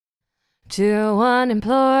Two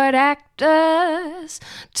unemployed actors.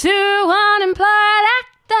 Two unemployed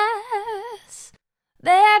actors.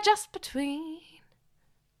 They're just between.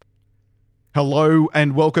 Hello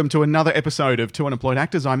and welcome to another episode of Two Unemployed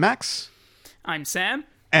Actors. I'm Max. I'm Sam.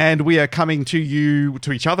 And we are coming to you,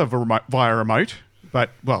 to each other via remote.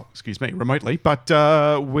 Remotely. But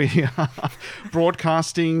we are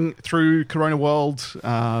broadcasting through Corona World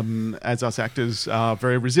as us actors are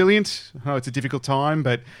very resilient. I know it's a difficult time,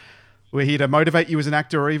 but we're here to motivate you as an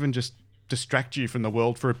actor or even just distract you from the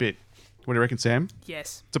world for a bit. What do you reckon, Sam?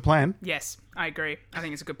 Yes. It's a plan. Yes, I agree. I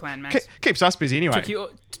think it's a good plan, Max. Keeps us busy anyway.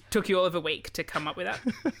 Took you all of a week to come up with that?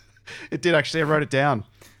 It did, actually. I wrote it down.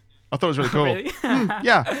 I thought it was really cool. Really?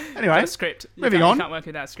 Yeah. Anyway. Got a script. Moving on. You can't work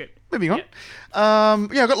without a script. Moving on. Yep.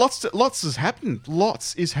 I've got lots has happened.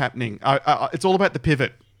 Lots is happening. It's all about the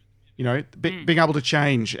pivot, being able to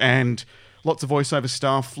change, and lots of voiceover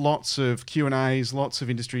stuff, lots of Q&As, lots of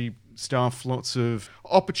industry stuff, lots of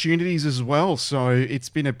opportunities as well. So it's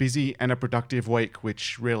been a busy and a productive week,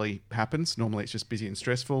 which rarely happens. Normally it's just busy and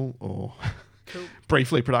stressful or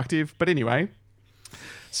briefly productive. But anyway,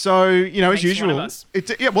 so, as usual, as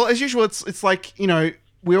usual, it's like,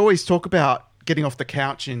 we always talk about getting off the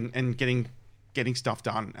couch and getting stuff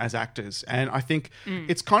done as actors. And I think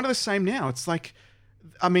it's kind of the same now. It's like,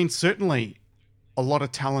 certainly a lot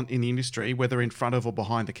of talent in the industry, whether in front of or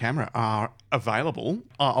behind the camera, are available.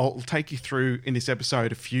 I'll take you through in this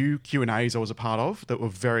episode a few Q&As I was a part of that were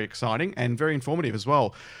very exciting and very informative as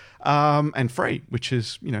well. And free, which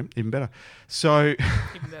is, even better. So,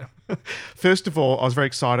 Even better. First of all, I was very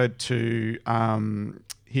excited to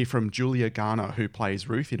hear from Julia Garner, who plays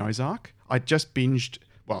Ruth in Ozark. I just binged,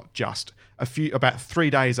 about 3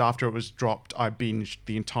 days after it was dropped, I binged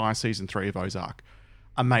the entire season 3 of Ozark.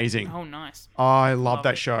 Amazing. Oh, nice. I love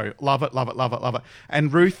that show. Love it, love it, love it, love it.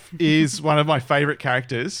 And Ruth is one of my favourite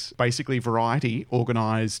characters. Basically, Variety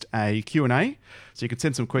organised a Q&A, so you could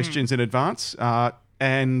send some questions in advance.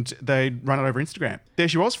 And they run it over Instagram. There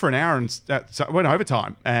she was for an hour, and so it went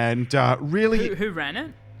overtime. And really, who ran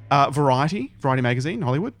it? Variety magazine,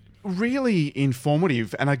 Hollywood. Really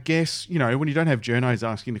informative. And I guess when you don't have journos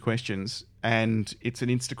asking the questions, and it's an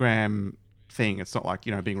Instagram thing, it's not like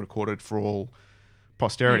being recorded for all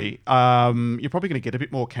posterity. You're probably going to get a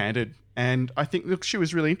bit more candid. And I think she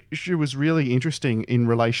was really interesting in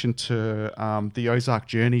relation to the Ozark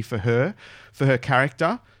journey for her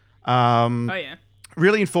character. Oh yeah.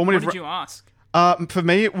 Really informative. What did you ask? For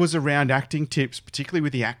me, it was around acting tips, particularly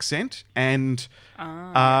with the accent, and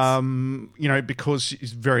because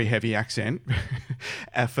it's very heavy accent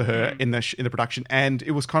for her in the production, and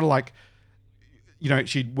it was kind of like,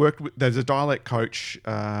 she'd worked with. There's a dialect coach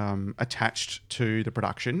attached to the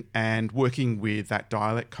production, and working with that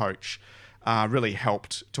dialect coach really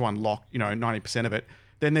helped to unlock 90% of it.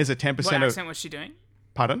 Then there's a 10% What accent was she doing?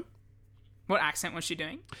 Pardon? What accent was she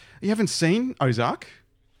doing? You haven't seen Ozark?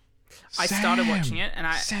 I started watching it, and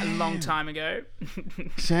a long time ago.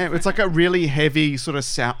 Sam, it's like a really heavy sort of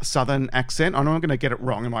southern accent. I know I'm going to get it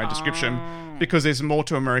wrong in my description because there's more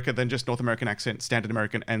to America than just North American accent, standard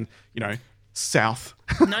American, and South.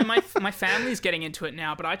 No, my family's getting into it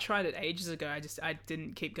now, but I tried it ages ago. I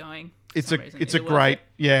didn't keep going. It's a great,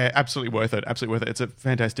 absolutely worth it. Absolutely worth it. It's a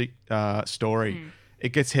fantastic story.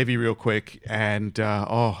 It gets heavy real quick, and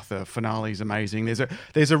the finale is amazing.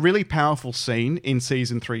 There's a really powerful scene in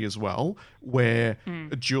season 3 as well, where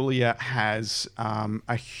Julia has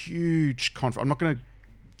a huge I'm not going to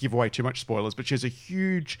give away too much spoilers, but she has a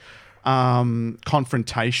huge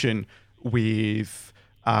confrontation with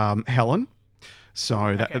Helen.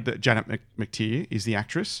 So that Janet McTeer is the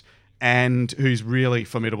actress, and who's really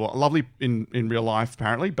formidable, lovely in real life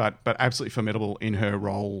apparently, but absolutely formidable in her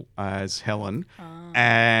role as Helen.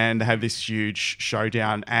 And they have this huge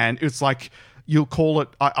showdown, and it's like, you'll call it,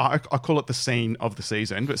 I call it the scene of the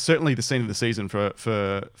season, but certainly the scene of the season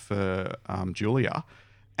for Julia.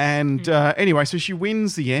 And anyway, so she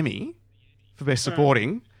wins the Emmy for Best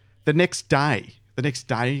Supporting. The next day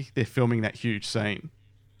they're filming that huge scene.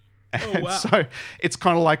 And so it's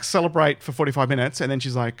kind of like celebrate for 45 minutes, and then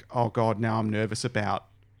she's like, oh God, now I'm nervous about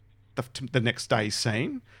the next day's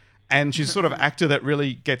scene. And she's sort of an actor that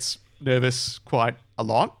really gets nervous quite a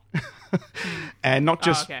lot. And not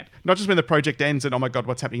just when the project ends and, oh my God,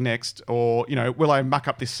 what's happening next? Or, will I muck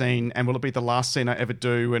up this scene, and will it be the last scene I ever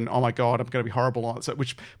do? And, oh my God, I'm going to be horrible on it. So,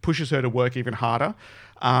 which pushes her to work even harder.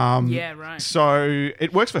 Right. So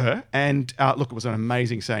it works for her. And look, it was an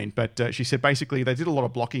amazing scene. But she said basically they did a lot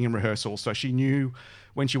of blocking and rehearsal. So she knew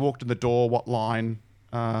when she walked in the door what line,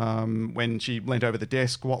 when she leant over the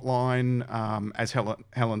desk what line, as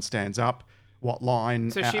Helen stands up, what line.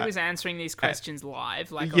 So she was answering these questions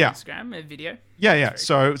live, like on yeah. Instagram, a video? Yeah.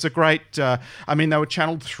 So it was a great. I mean, they were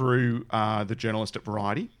channeled through the journalist at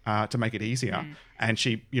Variety to make it easier, and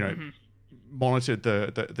she, monitored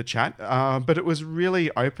the chat. But it was really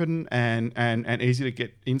open and easy to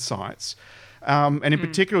get insights. And in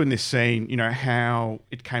particular in this scene, how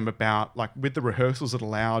it came about, like with the rehearsals that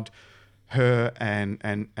allowed her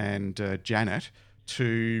and Janet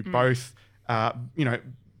to both,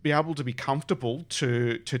 be able to be comfortable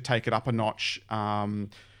to take it up a notch,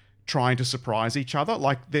 trying to surprise each other.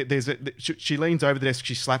 Like she leans over the desk,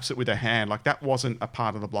 she slaps it with her hand. Like that wasn't a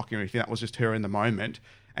part of the blocking or anything. That was just her in the moment.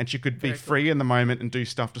 And she could be free in the moment and do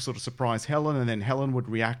stuff to sort of surprise Helen. And then Helen would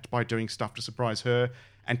react by doing stuff to surprise her.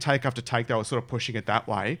 And take after take, they were sort of pushing it that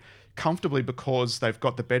way comfortably because they've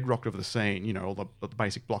got the bedrock of the scene, all the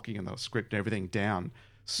basic blocking and the script and everything down.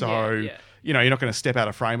 So, you're not going to step out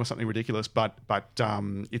of frame or something ridiculous, but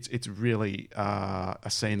it's really a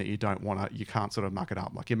scene that you can't sort of muck it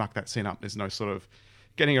up. Like you muck that scene up, there's no sort of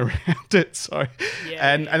getting around it. So,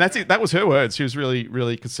 and that's it. That was her words. She was really,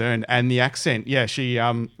 really concerned. And the accent, she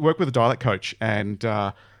worked with a dialect coach and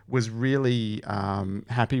was really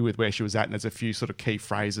happy with where she was at. And there's a few sort of key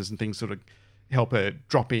phrases and things sort of help her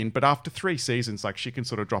drop in. But after 3 seasons, like she can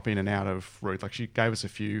sort of drop in and out of Ruth. Like she gave us a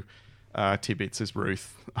few tidbits as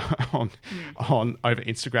Ruth on over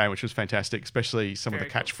Instagram, which was fantastic, especially some of the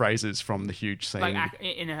catchphrases from the huge scene. Like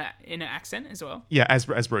in her accent as well? Yeah, as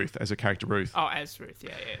Ruth, as a character Ruth. Oh, as Ruth,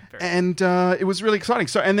 yeah. And it was really exciting.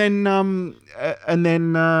 So, and then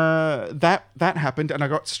that happened, and I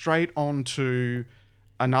got straight on to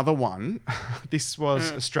another one. This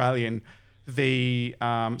was Australian. The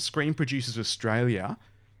Screen Producers Australia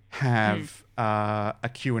have a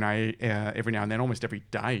Q&A every now and then, almost every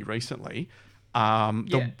day recently.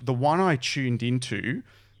 The one I tuned into,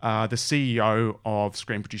 the CEO of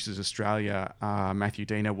Screen Producers Australia, Matthew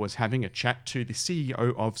Diener, was having a chat to the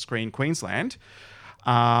CEO of Screen Queensland,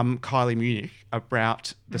 Kylie Munich,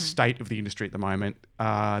 about the state of the industry at the moment,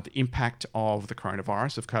 the impact of the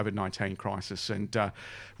coronavirus, of COVID-19 crisis, and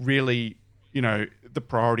really, the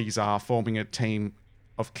priorities are forming a team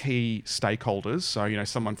of key stakeholders. So,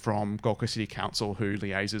 someone from Gold Coast City Council who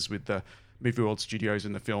liaises with the Movie World Studios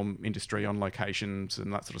and the film industry on locations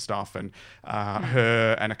and that sort of stuff, and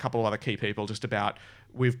her and a couple of other key people just about,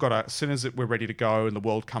 as soon as we're ready to go and the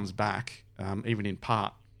world comes back, even in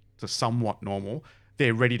part to somewhat normal,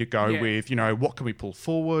 they're ready to go with, what can we pull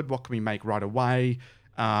forward? What can we make right away?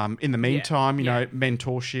 In the meantime,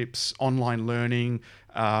 mentorships, online learning,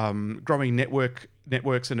 growing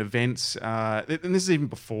networks and events. And this is even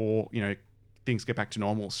before, things get back to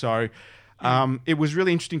normal. So it was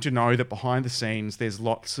really interesting to know that behind the scenes, there's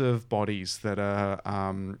lots of bodies that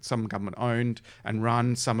are some government owned and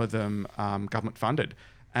run, some of them government funded,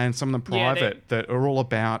 and some of them private that are all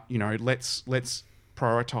about, let's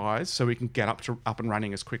prioritize so we can get up and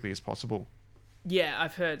running as quickly as possible. Yeah,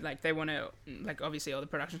 I've heard they want to, obviously all the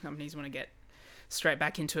production companies want to get straight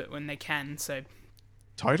back into it when they can. So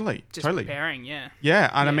totally preparing, yeah.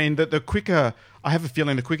 And I mean, the quicker, I have a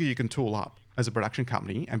feeling the quicker you can tool up as a production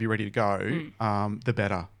company and be ready to go, the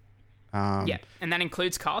better. And that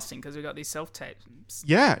includes casting because we've got these self-tapes.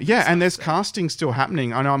 And there's casting still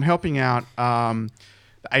happening. I know I'm helping out. The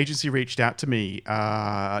agency reached out to me.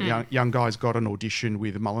 Young guys got an audition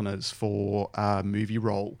with Moliners for a movie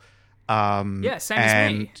role. Same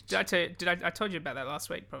as me. I told you about that last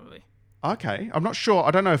week, probably. Okay, I'm not sure.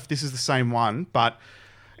 I don't know if this is the same one, but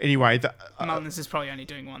anyway, Moliners is probably only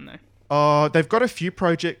doing one though. They've got a few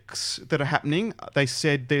projects that are happening. They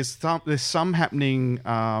said there's some happening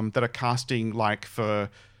that are casting for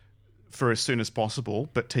as soon as possible,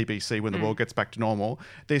 but TBC when the world gets back to normal.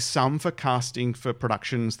 There's some for casting for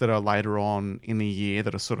productions that are later on in the year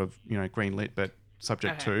that are sort of greenlit but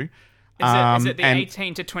subject to. Is it the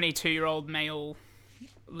 18 to 22-year-old male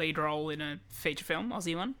lead role in a feature film,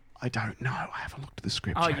 Aussie one? I don't know. I haven't looked at the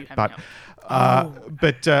script yet. You haven't.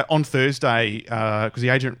 But on Thursday, because the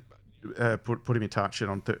agent put him in touch,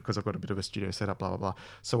 and because I've got a bit of a studio set up, blah blah blah.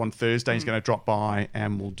 So on Thursday he's going to drop by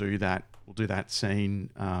and we'll do that. We'll do that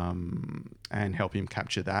scene and help him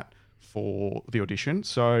capture that for the audition.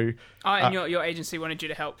 So, and your agency wanted you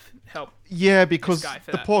to help. Yeah, because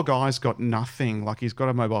the poor guy's got nothing. Like he's got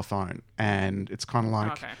a mobile phone, and it's kind of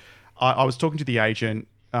like I was talking to the agent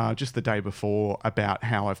just the day before about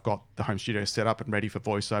how I've got the home studio set up and ready for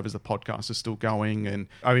voiceovers. The podcast is still going, and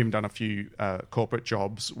I've even done a few corporate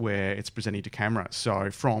jobs where it's presenting to camera. So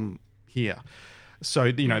from here,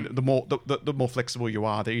 so the more flexible you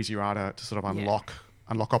are, the easier you are to sort of unlock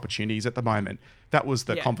unlock opportunities at the moment. That was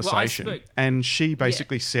the Yeah. conversation. Well, and she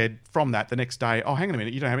basically said from that the next day, oh, hang on a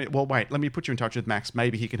minute, you don't have it. Well, wait, let me put you in touch with Max.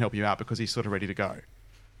 Maybe he can help you out because he's sort of ready to go.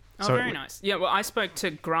 Oh, very nice. Yeah, well, I spoke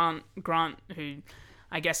to Grant, who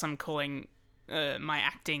I guess I'm calling my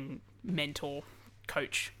acting mentor,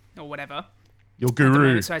 coach, or whatever. Your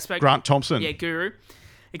guru, So I spoke, Grant Thompson. Yeah, guru.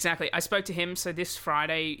 Exactly. I spoke to him. So this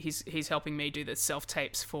Friday, he's helping me do the self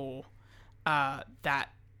tapes for that.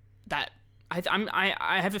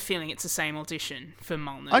 I have a feeling it's the same audition for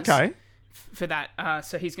Mulners. Okay. For that,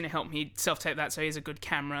 so he's going to help me self tape that. So he has a good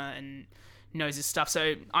camera and knows his stuff.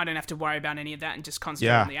 So I don't have to worry about any of that and just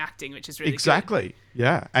concentrate on the acting, which is really exactly. good.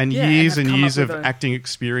 Yeah, and Yeah, years and and I've come years up of with acting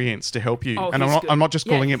experience to help you. Oh, and he's I'm not just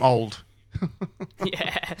calling Yeah. him old.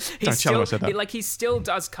 Yeah, Don't tell him I said that. He still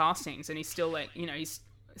does castings, and he's still he's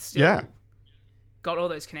still got all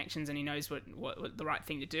those connections, and he knows what the right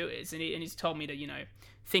thing to do is, and he's told me to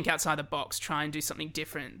think outside the box, try and do something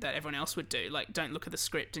different that everyone else would do. Like, don't look at the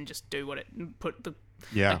script and just do what it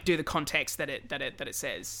do the context that it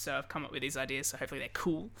says. So I've come up with these ideas, so hopefully they're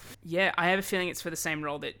cool. Yeah, I have a feeling it's for the same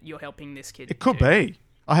role that you're helping this kid. It could be.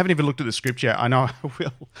 I haven't even looked at the script yet. I know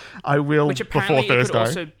I will Which before apparently it could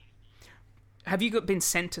Thursday. also. Have you been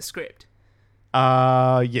sent a script?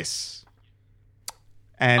 Yes.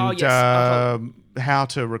 And yes. how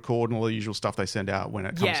to record and all the usual stuff they send out when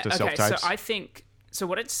it comes to self-tapes. So I think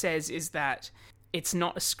what it says is that it's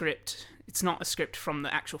not a script. It's not a script from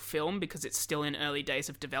the actual film because it's still in early days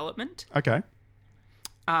of development. Okay.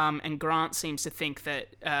 And Grant seems to think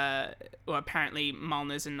that, or apparently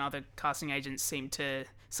Mulners and other casting agents seem to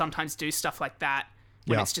sometimes do stuff like that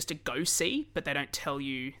when it's just a go-see, but they don't tell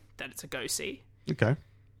you that it's a go-see. Okay.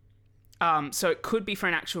 So it could be for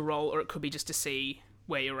an actual role, or it could be just to see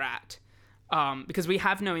where you're at. Because we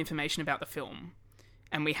have no information about the film,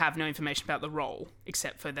 and we have no information about the role,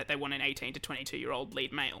 except for that they want an 18 to 22-year-old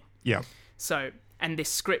lead male. Yeah. So, and this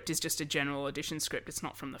script is just a general audition script. It's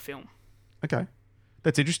not from the film. Okay.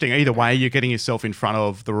 That's interesting. Either way, you're getting yourself in front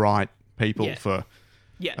of the right people for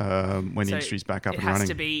when the industry's back up and running.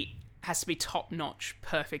 It has to be top-notch,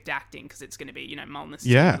 perfect acting, because it's going to be, Mulners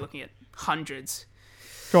Yeah. looking at hundreds.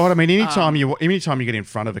 God, I mean, anytime you get in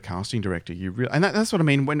front of a casting director, and that's what I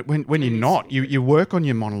mean. When you're not, you work on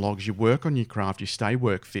your monologues, you work on your craft, you stay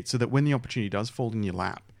work fit, so that when the opportunity does fall in your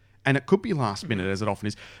lap, and it could be last minute, as it often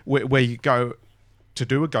is, where you go to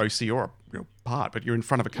do a go-see or a part, but you're in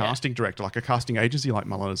front of a casting director, like a casting agency like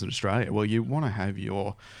Mulners in Australia. Well, you want to have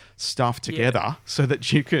your stuff together so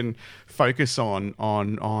that you can focus on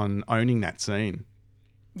owning that scene.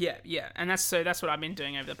 Yeah, and that's what I've been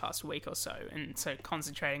doing over the past week or so, and so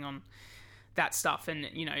concentrating on that stuff. And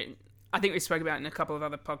I think we spoke about it in a couple of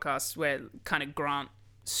other podcasts where kind of Grant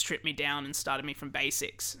stripped me down and started me from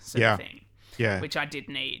basics, sort of thing. Yeah, which I did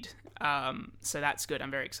need. So that's good.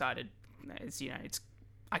 I'm very excited.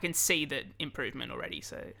 I can see the improvement already.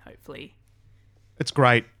 So hopefully, it's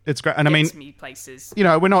great. It's great, and I gets mean, me places.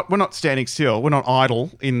 we're not standing still. We're not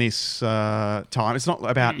idle in this time. It's not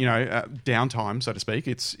about downtime, so to speak.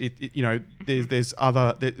 There's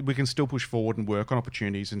other. We can still push forward and work on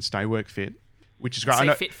opportunities and stay work fit, which is great. I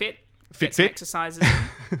know, fit. Fit. Exercises.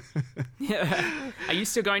 Yeah. Are you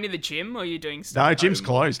still going to the gym, or are you doing stuff? No, gym's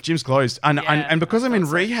closed. Gym's closed, and because I'm in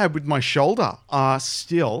rehab with my shoulder,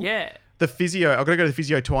 still. Yeah. The physio, I've got to go to the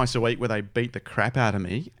physio twice a week where they beat the crap out of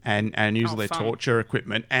me and use their torture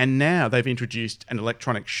equipment. And now they've introduced an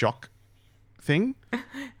electronic shock thing.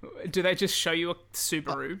 Do they just show you a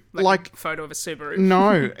Subaru? Like a photo of a Subaru?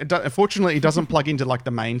 No. Fortunately, it doesn't plug into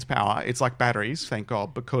the mains power. It's like batteries, thank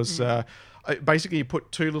God, because basically you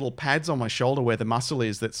put two little pads on my shoulder where the muscle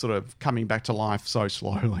is that's sort of coming back to life so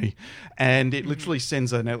slowly. And it literally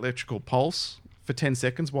sends an electrical pulse for 10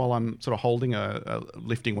 seconds while I'm sort of holding a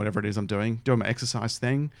lifting, whatever it is I'm doing my exercise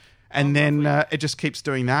thing. And then it just keeps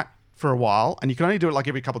doing that for a while. And you can only do it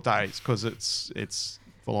every couple of days because it's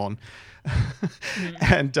full on.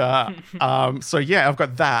 And so, I've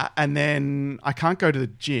got that. And then I can't go to the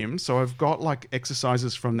gym. So I've got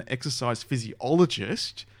exercises from the exercise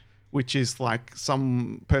physiologist, which is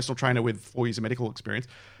some personal trainer with 4 years of medical experience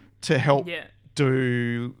to help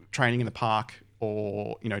do training in the park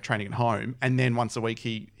or training at home, and then once a week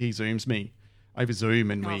he Zooms me over Zoom,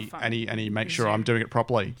 and he makes sure I'm doing it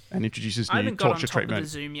properly and introduces new torture treatment. I haven't got on top of the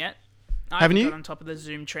Zoom yet. Haven't you? Got on top of the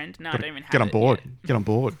Zoom trend. No, I don't even have Get on board. Yet. Get on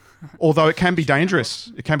board. Although it can be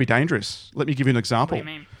dangerous. It can be dangerous. Let me give you an example. What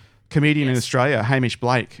do you mean? Comedian in Australia, Hamish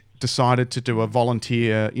Blake, decided to do a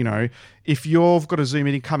volunteer. If you've got a Zoom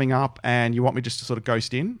meeting coming up and you want me just to sort of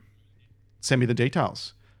ghost in, send me the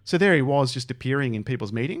details. So there he was, just appearing in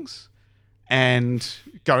people's meetings and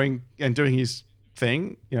going and doing his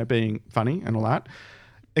thing, being funny and all that.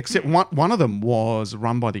 Except one of them was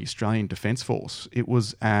run by the Australian Defence Force. It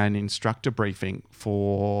was an instructor briefing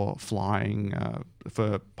for flying,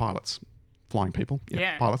 for pilots, flying people,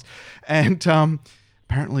 pilots. And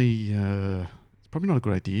apparently it's probably not a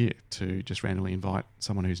good idea to just randomly invite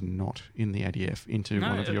someone who's not in the ADF into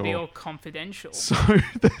one of your... No, it'll be all confidential. So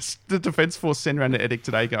the Defence Force sent around an edict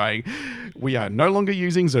today going, we are no longer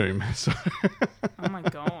using Zoom. So Oh my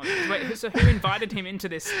God. Wait, so who invited him into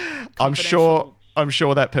this I'm sure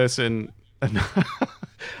that person...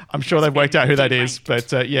 I'm sure they've worked out who that is, but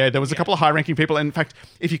there was a couple of high-ranking people. And in fact,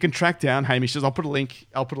 if you can track down Hamish, I'll put a link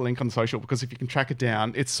on social, because if you can track it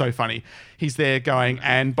down, it's so funny. He's there going,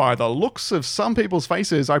 and by the looks of some people's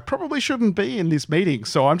faces, I probably shouldn't be in this meeting,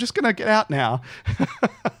 so I'm just going to get out now.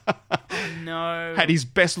 No. Had his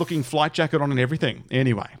best-looking flight jacket on and everything.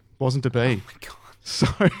 Anyway, wasn't to be. Oh my God. So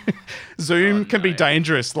Zoom can be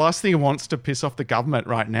dangerous. The last thing it wants to piss off the government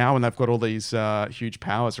right now, and they've got all these huge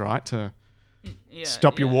powers, right, to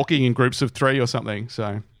stop you walking in groups of 3 or something.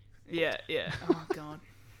 So yeah. Oh God.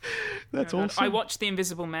 That's awesome. I watched The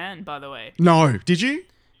Invisible Man, by the way. No, did you?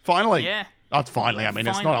 Finally? Yeah. Oh, finally. I mean,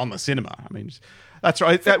 it's not on the cinema. I mean, that's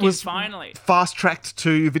right. That was finally fast-tracked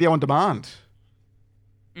to video on demand.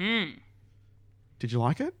 Mm. Did you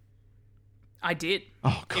like it? I did.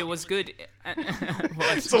 Oh, God. It was good.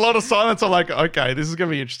 It's a lot of silence. I'm like, okay, this is going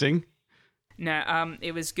to be interesting. No,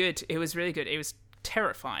 it was good. It was really good. It was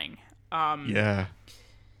terrifying. Yeah.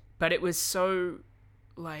 But it was so,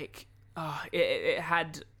 like, it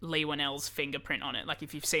had Lee Whannell's fingerprint on it. Like,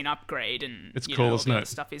 if you've seen Upgrade and it's cool, all isn't the it? other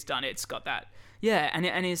stuff he's done, it's got that. Yeah, and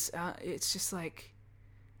it's just like,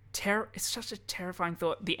 it's such a terrifying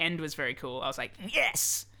thought. The end was very cool. I was like,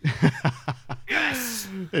 yes! Yes!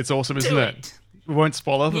 It's awesome, isn't Do it? We won't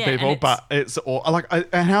spoil it for people, but it's all,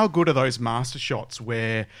 and how good are those master shots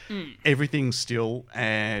where everything's still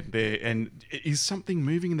and is something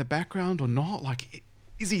moving in the background or not? Like,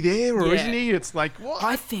 is he there or isn't he? It's like, what?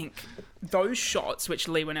 I think those shots, which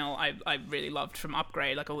Lee Whannell I really loved from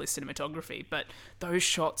Upgrade, like all his cinematography, but those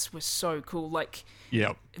shots were so cool. Like,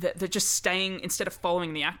 they're just staying, instead of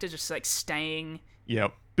following the actor, just like staying.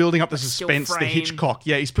 Yep. Building up the suspense, the Hitchcock.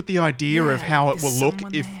 Yeah, he's put the idea of how it will look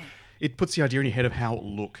if... It puts the idea in your head of how it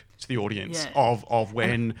will look to the audience of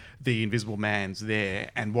when the Invisible Man's there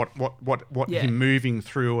and what him moving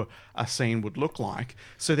through a scene would look like.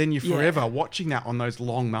 So then you're forever watching that on those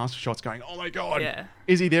long master shots going, oh my God,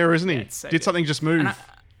 is he there or isn't he? So Did something just move? And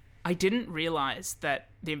I didn't realise that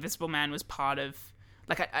the Invisible Man was part of...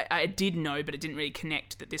 Like, I did know, but it didn't really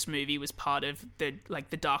connect that this movie was part of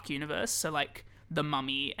the Dark Universe. So, like, The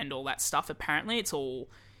Mummy and all that stuff, apparently it's all...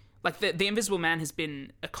 Like, the Invisible Man has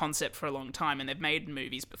been a concept for a long time, and they've made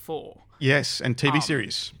movies before. Yes, and TV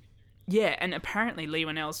series. Yeah, and apparently Lee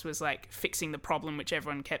Whannell was, like, fixing the problem which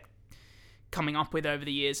everyone kept coming up with over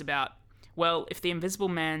the years about, well, if the Invisible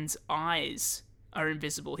Man's eyes are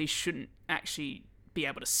invisible, he shouldn't actually be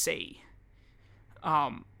able to see.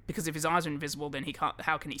 Because if his eyes are invisible, then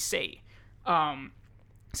how can he see?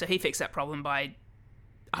 So he fixed that problem by...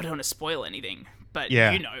 I don't want to spoil anything, but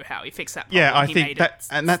you know how he fixed that problem. Yeah, I think that,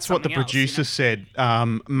 and that's what the producer said,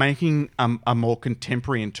 making a more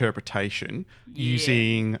contemporary interpretation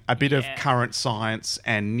using a bit of current science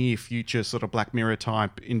and near future sort of Black Mirror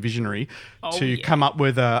type envisionary to come up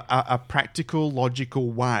with a practical, logical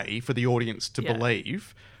way for the audience to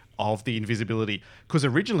believe of the invisibility. Because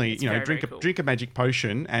originally, drink a magic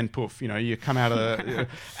potion and poof, you come out of the...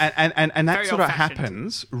 and that sort of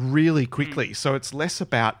happens really quickly. So it's less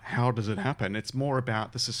about how does it happen. It's more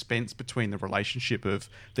about the suspense between the relationship of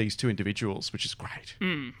these two individuals, which is great.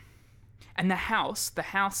 And the house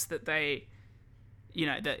that they...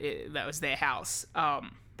 that was their house.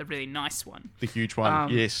 The really nice one. The huge one,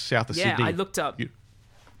 yes, south of Sydney. Yeah, I looked up...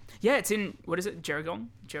 Yeah, it's in, what is it, Gerringong?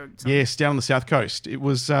 Yes, down on the south coast. It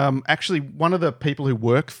was actually one of the people who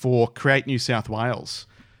work for Create New South Wales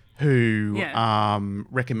who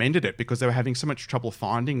recommended it because they were having so much trouble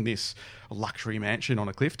finding this luxury mansion on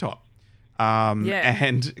a cliff top.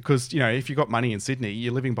 And because, if you've got money in Sydney,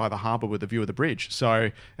 you're living by the harbour with a view of the bridge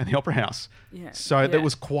and the Opera House. So there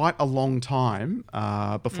was quite a long time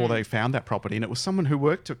before they found that property. And it was someone who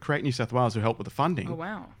worked to Create New South Wales who helped with the funding. Oh,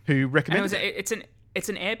 wow. Who recommended it. It's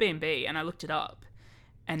an Airbnb, and I looked it up,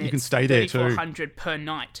 and you can stay there too. $3,400 per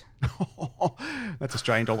night. That's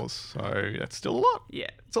Australian dollars, so that's still a lot. Yeah,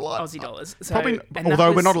 it's a lot. Aussie dollars. So, probably,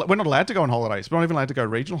 although we're not allowed to go on holidays. We're not even allowed to go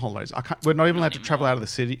regional holidays. We're not even allowed to travel out of the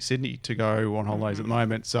city, Sydney, to go on holidays at the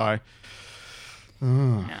moment. So,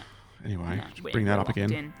 anyway, bring that up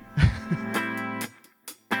again.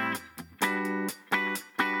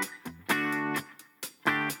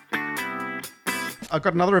 I've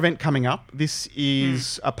got another event coming up. This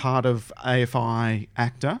is a part of AFI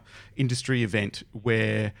Actor industry event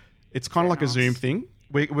where it's kind of like a Zoom thing.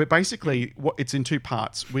 We're basically, it's in two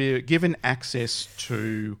parts. We're given access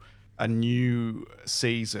to a new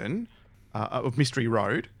season of Mystery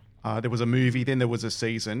Road. There was a movie, then there was a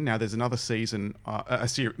season. Now there's another season,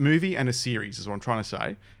 movie and a series is what I'm trying to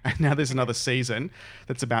say. And now there's another season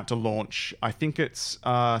that's about to launch. I think it's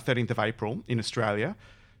 13th of April in Australia.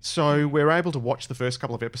 So we're able to watch the first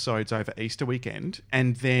couple of episodes over Easter weekend.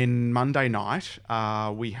 And then Monday night,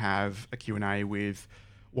 we have a Q&A with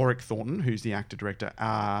Warwick Thornton, who's the actor-director,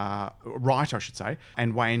 writer, I should say,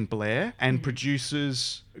 and Wayne Blair, and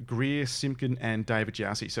producers Greer Simkin and David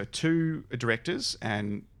Jousey. So two directors,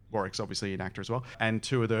 and Warwick's obviously an actor as well, and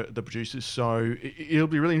two of the producers. So it'll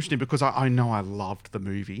be really interesting because I know I loved the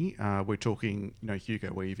movie. We're talking,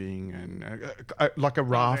 Hugo Weaving and like a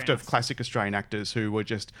raft of classic Australian actors who were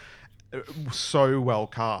just so well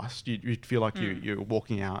cast. You'd feel like you're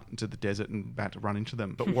walking out into the desert and about to run into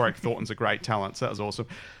them. But Warwick Thornton's a great talent, so that was awesome.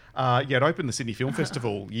 It opened the Sydney Film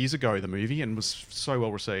Festival years ago, the movie, and was so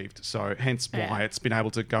well received. So hence why it's been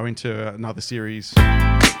able to go into another series.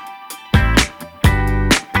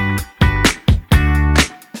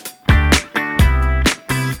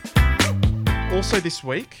 Also this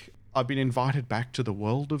week, I've been invited back to the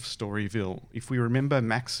world of Storyville. If we remember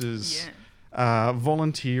Max's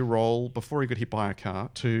volunteer role before he got hit by a car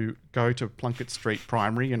to go to Plunkett Street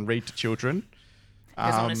Primary and read to children. He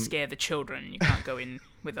doesn't want to scare the children. You can't go in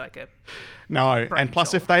with like a... No, and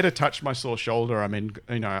plus if they'd have touched my sore shoulder, I mean,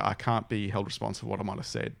 I can't be held responsible for what I might have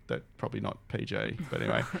said. That probably not PG. But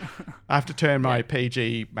anyway, I have to turn my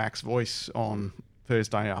PG Max voice on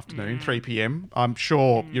Thursday afternoon, 3 p.m. I'm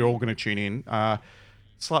sure you're all going to tune in.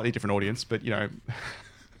 Slightly different audience, but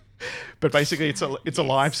but basically it's a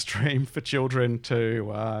live stream for children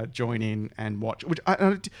to join in and watch. Which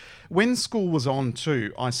when school was on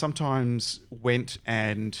too, I sometimes went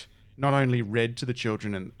and not only read to the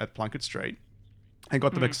children at Plunkett Street and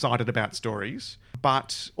got them excited about stories,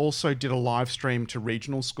 but also did a live stream to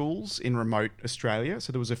regional schools in remote Australia.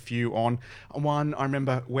 So there was a few on. One, I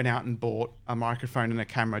remember, went out and bought a microphone and a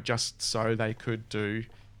camera just so they could do,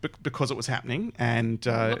 because it was happening. And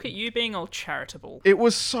look at you being all charitable. It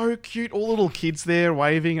was so cute. All the little kids there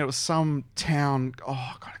waving. It was some town.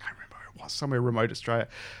 Oh, God, I can't remember where it was. Somewhere remote Australia.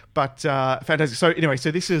 But fantastic. So anyway, so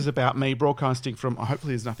this is about me broadcasting from,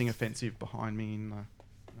 hopefully there's nothing offensive behind me in the...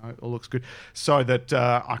 No, it all looks good. So that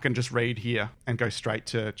I can just read here and go straight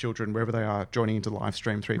to children wherever they are joining into live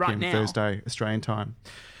stream 3 p.m. Thursday Australian time.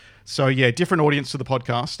 So yeah, different audience to the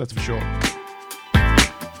podcast, that's for sure.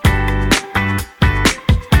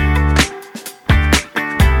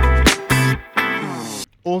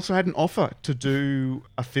 Also had an offer to do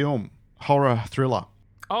a film, horror thriller.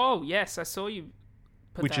 Oh yes, I saw you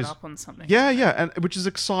put that up on something. Yeah, and which is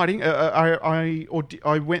exciting. I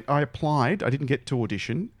applied. I didn't get to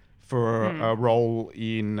audition for a role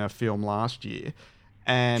in a film last year,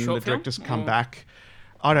 and the director's come back.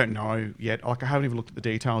 I don't know yet. Like I haven't even looked at the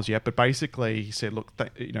details yet. But basically, he said, "Look,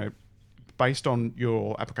 based on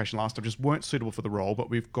your application last time, just weren't suitable for the role,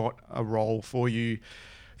 but we've got a role for you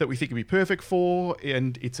that we think would be perfect for,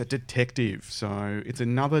 and it's a detective. So it's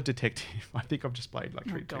another detective. I think I've just played like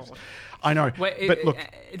 3 detectives. I know. Wait, but look,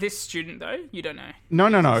 this student though, you don't know.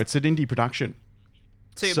 No. It's an indie production.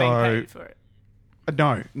 So you're being paid for it.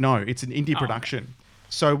 No. It's an indie production. Okay.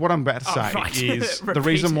 So what I'm about to say is the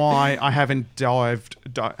reason why I haven't dived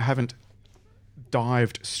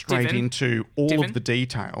straight into all of the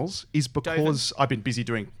details is because I've been busy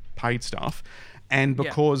doing paid stuff. And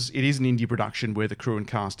because it is an indie production where the crew and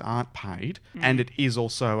cast aren't paid, and it is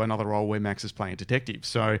also another role where Max is playing a detective.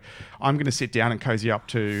 So I'm going to sit down and cozy up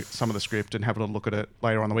to some of the script and have a little look at it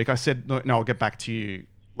later on in the week. I said, no, I'll get back to you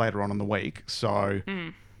later on in the week. So,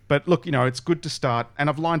 but look, it's good to start. And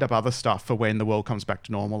I've lined up other stuff for when the world comes back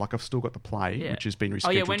to normal. Like I've still got the play, which has been rescheduled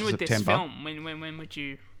to September. When would this film? When would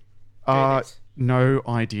you do this? No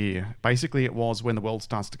idea. Basically, it was when the world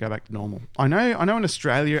starts to go back to normal. I know in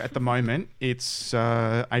Australia at the moment, it's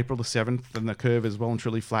April the 7th and the curve is well and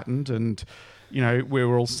truly flattened and,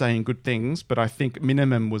 we're all saying good things, but I think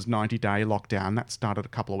minimum was 90-day lockdown. That started a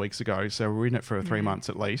couple of weeks ago, so we're in it for 3 months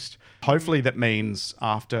at least. Hopefully that means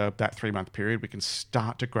after that 3-month period, we can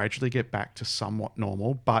start to gradually get back to somewhat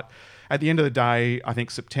normal. But at the end of the day, I think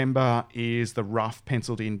September is the rough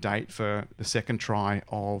penciled-in date for the second try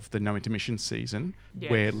of the No Intermission season,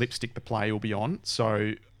 where Lipstick the Play will be on.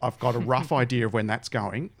 So I've got a rough idea of when that's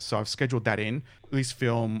going, so I've scheduled that in. This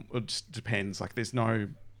film, it just depends. Like they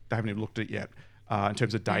haven't even looked at it yet in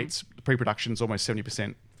terms of dates. The pre-production is almost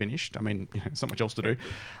 70% finished. I mean, there's not much else to do.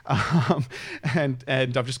 And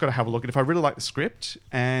I've just got to have a look. And if I really like the script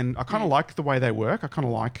and I kind of like the way they work, I kind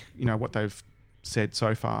of like, what they've said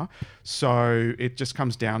so far. So it just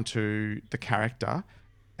comes down to the character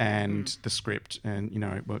and the script and,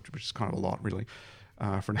 which is kind of a lot really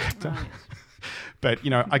for an actor. Right. But,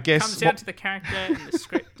 I guess... Comes down to the character and the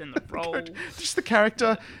script and the role. Just the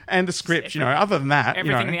character and the script, other than that...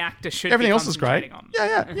 Everything the actor should everything be else is great. on.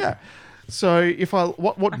 Yeah. So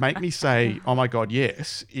what would make me say, oh my God,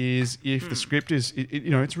 yes, is if the script is,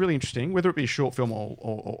 it's really interesting, whether it be a short film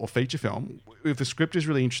or feature film, if the script is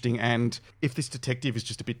really interesting and if this detective is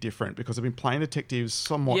just a bit different, because I've been playing detectives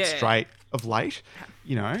somewhat straight of late,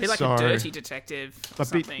 Be like a dirty detective or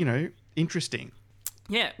something. A bit, interesting.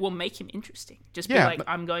 Yeah, we'll make him interesting. Just be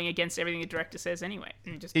I'm going against everything the director says anyway.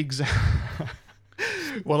 And just exactly.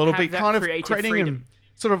 Well, it'll be kind of creating and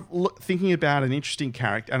sort of thinking about an interesting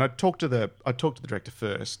character. And I talked to the director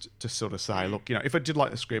first to sort of say, look, if I did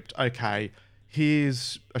like the script, okay,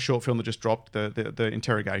 here's a short film that just dropped, the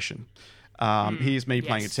interrogation. Here's me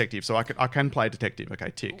playing a detective, so I can play a detective.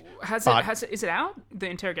 Okay, tick. Is it out? The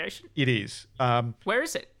interrogation? It is. Where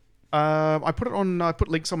is it? I put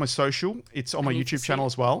links on my social. It's on my YouTube channel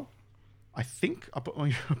as well. I think I put it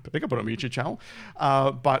on my YouTube channel.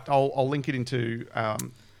 But I'll link it into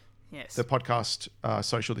the podcast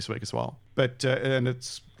social this week as well. But and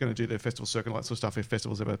it's going to do the festival circuit and all that sort of stuff if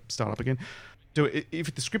festivals ever start up again.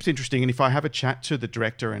 If the script's interesting and if I have a chat to the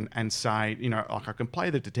director and say, I can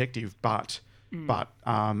play the detective, but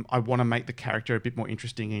I want to make the character a bit more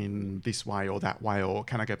interesting in this way or that way, or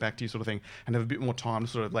can I go back to you sort of thing, and have a bit more time to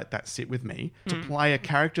sort of let that sit with me to play a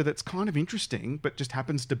character that's kind of interesting but just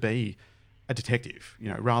happens to be a detective,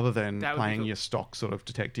 rather than playing your stock sort of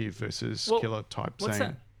detective versus killer type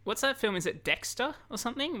scene. What's that film? Is it Dexter or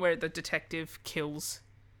something, where the detective kills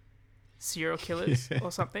serial killers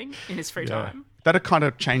or something in his free time? That'd kind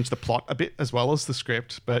of change the plot a bit as well as the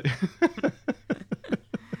script, but...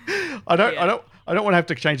 I don't want to have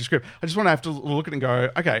to change the script. I just want to have to look at it and go,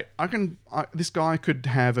 okay, this guy could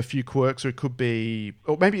have a few quirks, or it could be,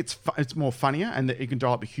 or maybe it's more funnier, and that you can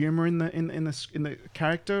dial up the humor in the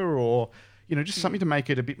character, or just something to make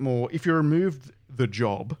it a bit more. If you remove the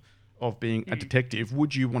job of being a detective,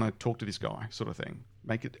 would you want to talk to this guy, sort of thing?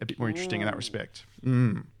 Make it a bit more interesting in that respect.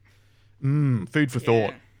 Food for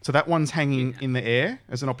thought. So that one's hanging in the air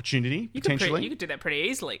as an opportunity, potentially. You could do that pretty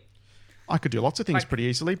easily. I could do lots of things pretty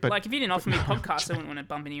easily, but... Like, if you didn't offer me podcasts, I wouldn't want to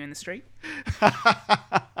bump into you in the street.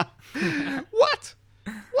 What?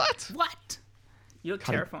 You're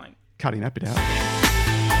terrifying. Cutting that bit out.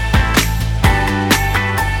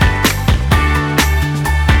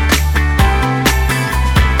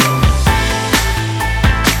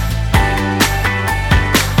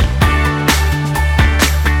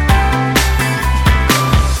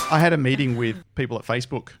 I had a meeting with people at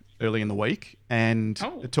Facebook early in the week and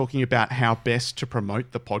talking about how best to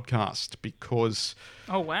promote the podcast, because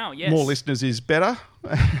more listeners is better.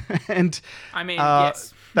 And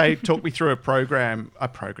yes. They talked me through a program,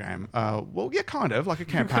 kind of like a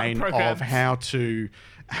campaign of how to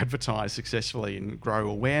advertise successfully and grow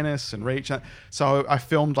awareness and reach. So I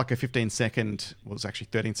filmed like a 15-second, well, it was actually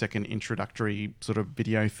 13-second introductory sort of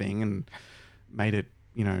video thing and made it,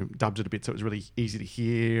 dubbed it a bit so it was really easy to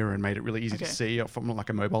hear and made it really easy to see from like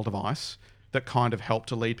a mobile device that kind of helped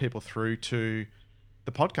to lead people through to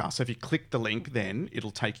the podcast. So if you click the link, then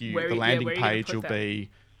it'll take you, the landing page will be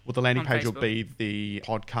the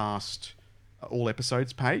podcast all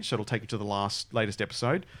episodes page. So it'll take you to the latest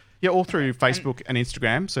episode. Yeah, all through Facebook and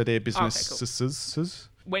Instagram. So they're businesses.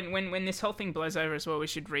 Cool. When this whole thing blows over as well, we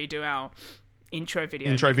should redo our intro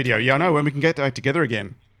video. Yeah, I know, when we can get together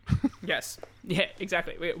again. Yes. Yeah,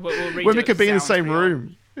 exactly. We'll redo when we could be in the same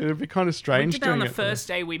room. It'd be kind of strange. We did that on the first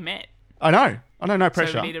day we met. I know, no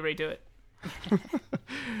pressure. So we need to redo it.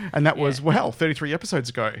 And that was, 33 episodes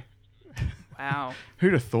ago. Wow.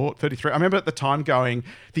 Who'd have thought? 33. I remember at the time going,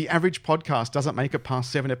 the average podcast doesn't make it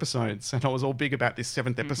past 7 episodes. And I was all big about this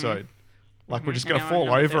 7th episode. Like, we're just going to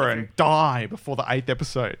fall over and die before the 8th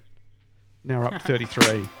episode. Now we're up to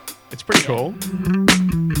 33. It's pretty cool.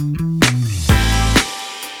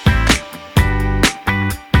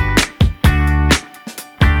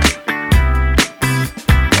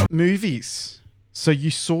 Movies. So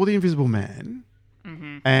you saw The Invisible Man,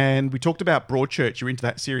 and we talked about Broadchurch. You were into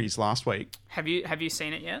that series last week. Have you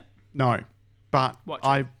seen it yet? No, but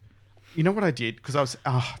Watch you know what I did, because I was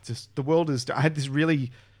the world is. I had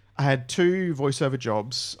 2 voiceover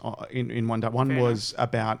jobs in one day. One was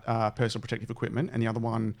about personal protective equipment, and the other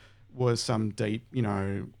one was some deep,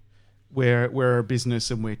 we're a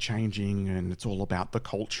business and we're changing, and it's all about the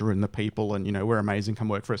culture and the people, and we're amazing. Come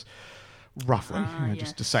work for us. Roughly,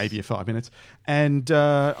 just to save you 5 minutes. And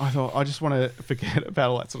I thought, I just want to forget about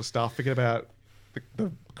all that sort of stuff, forget about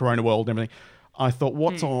the corona world and everything. I thought,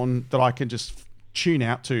 what's on that I can just tune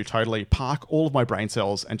out to totally, park all of my brain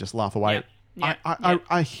cells and just laugh away.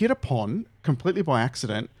 I hit upon, completely by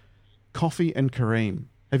accident, Coffee and Kareem.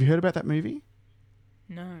 Have you heard about that movie?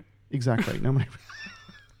 No. Exactly. No.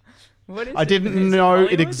 What is I didn't know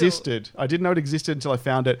Hollywood it existed. I didn't know it existed until I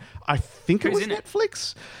found it. I think it was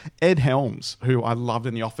Netflix. Ed Helms, who I loved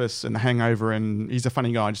in The Office and The Hangover, and he's a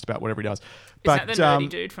funny guy just about whatever he does. But, is that the nerdy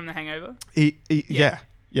dude from The Hangover? Yeah.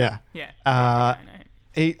 I know.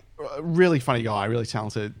 He really funny guy, really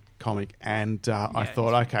talented comic, and I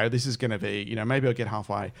thought, okay, this is going to be, maybe I'll get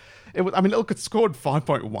halfway. Look, it scored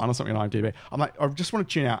 5.1 or something on IMDb. I'm like, I just want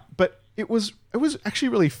to tune out, but it was actually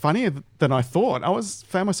really funnier than I thought. I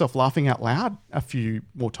found myself laughing out loud a few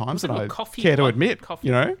more times than I care to admit.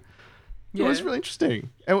 It was really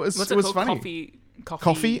interesting. It was funny.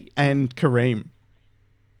 Coffee and Kareem.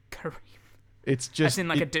 Kareem. It's just as in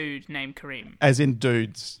like a dude named Kareem. As in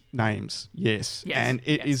dudes' names, yes. And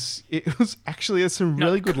it was actually, there's some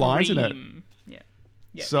really good lines in it.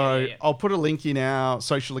 Yeah. So I'll put a link in our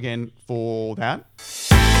social again for that.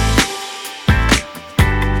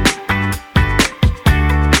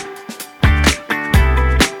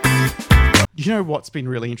 You know what's been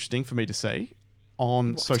really interesting for me to see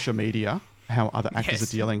on social media? How other actors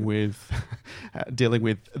are dealing with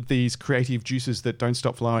these creative juices that don't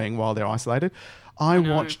stop flowing while they're isolated. I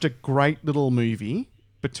watched a great little movie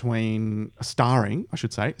starring, I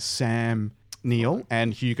should say, Sam Neill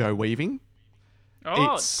and Hugo Weaving.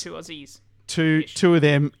 Oh, it's two Aussies. Two of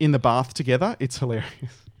them in the bath together. It's hilarious.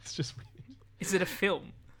 It's just weird. Is it a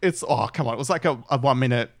film? Come on. It was like a 1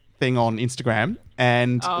 minute thing on Instagram,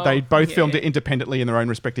 and they both filmed it independently in their own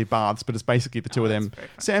respective baths, but it's basically the two of them.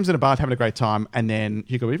 Sam's in a bath having a great time, and then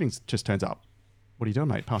Hugo Weaving just turns up. What are you doing,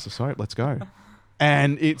 mate? Pass the soap. Let's go.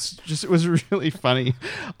 And it was really funny.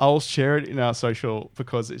 I'll share it in our social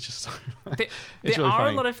because it's just so there really are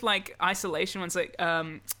funny. A lot of like isolation ones, like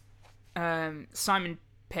Simon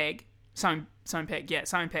Pegg,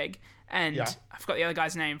 and I forgot the other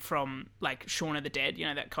guy's name from like Shaun of the Dead,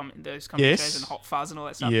 those comedy shows and Hot Fuzz and all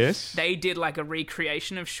that stuff. Yes. They did like a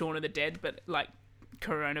recreation of Shaun of the Dead, but like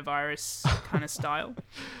coronavirus kind of style.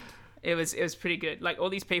 It was pretty good. Like all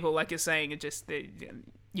these people, like you're saying, are just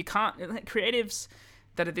you can't, creatives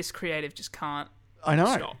that are this creative just can't. I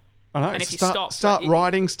know. Stop. I know. And if start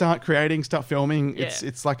writing, start creating, start filming. Yeah.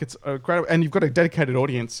 It's like it's a great, and you've got a dedicated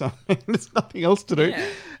audience. So there's nothing else to do. Yeah.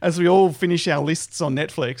 As we all finish our lists on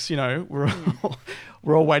Netflix,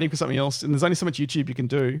 we're all waiting for something else, and there's only so much YouTube you can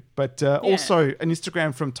do. But also an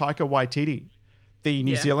Instagram from Taika Waititi, the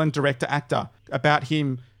New Zealand director actor, about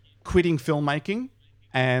him quitting filmmaking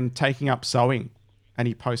and taking up sewing. And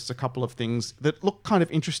he posts a couple of things that look kind of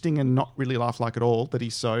interesting and not really lifelike at all that he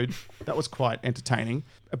sewed. That was quite entertaining.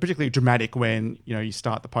 Particularly dramatic when, you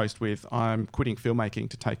start the post with, I'm quitting filmmaking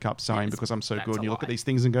to take up sewing because I'm so good. And you look at these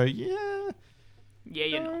things and go, yeah,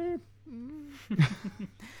 you're not.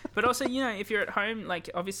 But also, if you're at home, like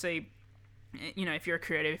obviously, if you're a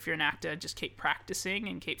creative, if you're an actor, just keep practicing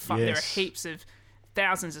and keep fun. There are heaps of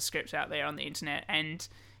thousands of scripts out there on the internet. And,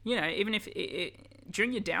 even if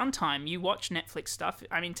during your downtime, you watch Netflix stuff.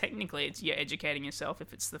 I mean, technically, you're educating yourself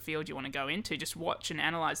if it's the field you want to go into. Just watch and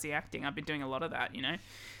analyze the acting. I've been doing a lot of that,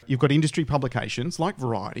 You've got industry publications like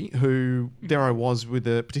Variety, who there I was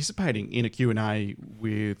participating in a Q&A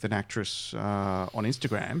with an actress on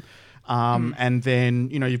Instagram. And then,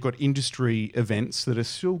 you've got industry events that are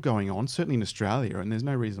still going on, certainly in Australia, and there's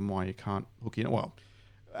no reason why you can't hook in. Well,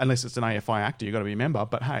 unless it's an AFI actor, you've got to be a member.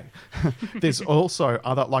 But hey, there's also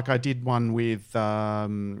other, like I did one with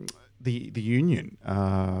the union,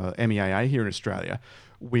 MEAA here in Australia,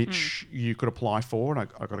 which you could apply for, and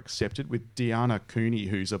I got accepted with Deanna Cooney,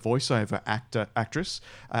 who's a voiceover actress,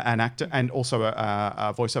 an actor, and also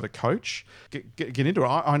a voiceover coach. Get into it.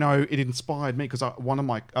 I know it inspired me because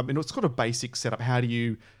it's got a basic setup. How do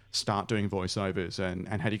you start doing voiceovers and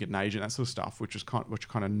how do you get an agent, that sort of stuff, which I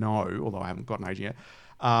kind of know, although I haven't got an agent yet.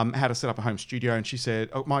 How to set up a home studio. And she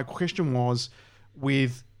said, my question was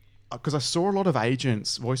because I saw a lot of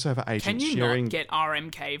voiceover agents Can you sharing. not get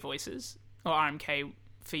RMK voices or RMK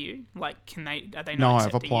for you? Like, are they not No, I've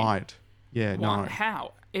accepting applied. You? Yeah, What? no.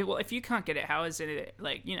 How? If you can't get it, how is it,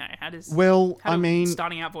 like, how does... Well, how do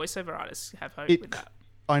starting out voiceover artists have hope with that?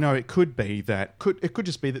 I know it could be that... It could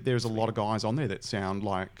just be that there's a lot of guys on there that sound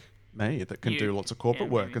like me that can do lots of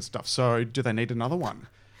corporate work and stuff. So do they need another one?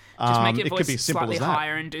 Just make your it voice could be as simple slightly as that.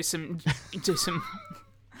 higher and do some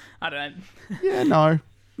I don't know. Yeah, no,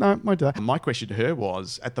 I do that. My question to her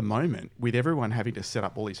was, at the moment, with everyone having to set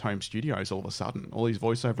up all these home studios all of a sudden, all these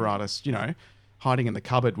voiceover artists, hiding in the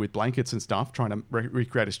cupboard with blankets and stuff, trying to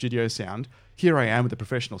recreate a studio sound, here I am with a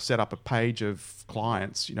professional setup, a page of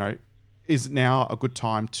clients, is now a good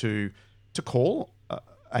time to call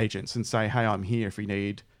agents and say, hey, I'm here if you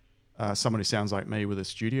need someone who sounds like me with a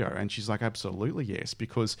studio? And she's like, absolutely yes,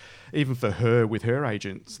 because even for her, with her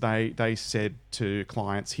agents, they said to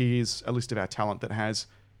clients, here's a list of our talent that has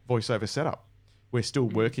voiceover setup. We're still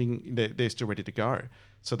working, they're still ready to go.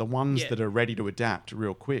 So the ones that are ready to adapt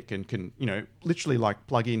real quick and can, literally like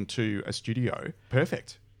plug into a studio,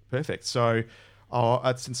 perfect. So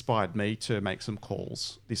it's inspired me to make some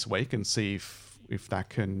calls this week and see if that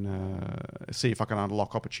can, see if I can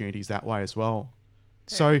unlock opportunities that way as well.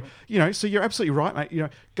 So, so you're absolutely right,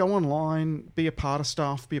 mate. Go online, be a part of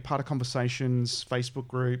stuff, be a part of conversations, Facebook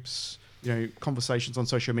groups, conversations on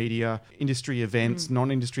social media, industry events,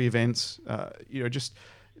 non-industry events. Just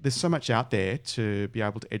there's so much out there to be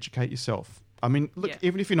able to educate yourself. I mean, look,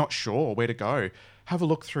 even if you're not sure where to go, have a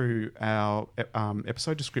look through our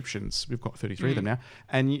episode descriptions. We've got 33 of them now.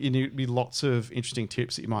 And there'll be lots of interesting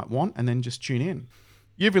tips that you might want, and then just tune in.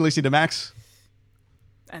 You've been listening to Max.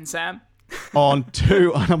 And Sam. On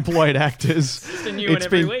Two Unemployed Actors. It's a new one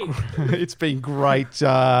every week. It's been great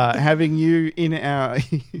having you in our...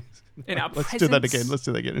 Let's do that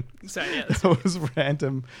again. So, yeah. That was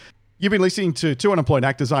random. You've been listening to Two Unemployed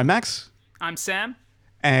Actors. I'm Max. I'm Sam.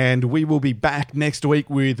 And we will be back next week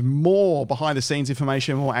with more behind-the-scenes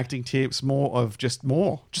information, more acting tips, just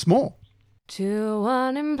more. Two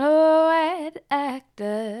unemployed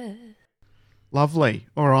actors. Lovely.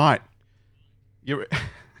 All right. You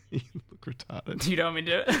look retarded. Do you want me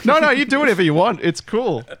to do it? No, you do whatever you want. It's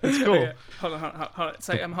cool. Okay. Hold on.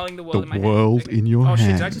 So I'm holding the world in my hand. The world in your hands. Oh,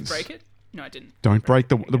 shit. Did I just break it? No, I didn't. Don't break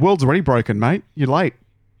the world's already broken, mate. You're late.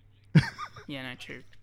 Yeah, no, true.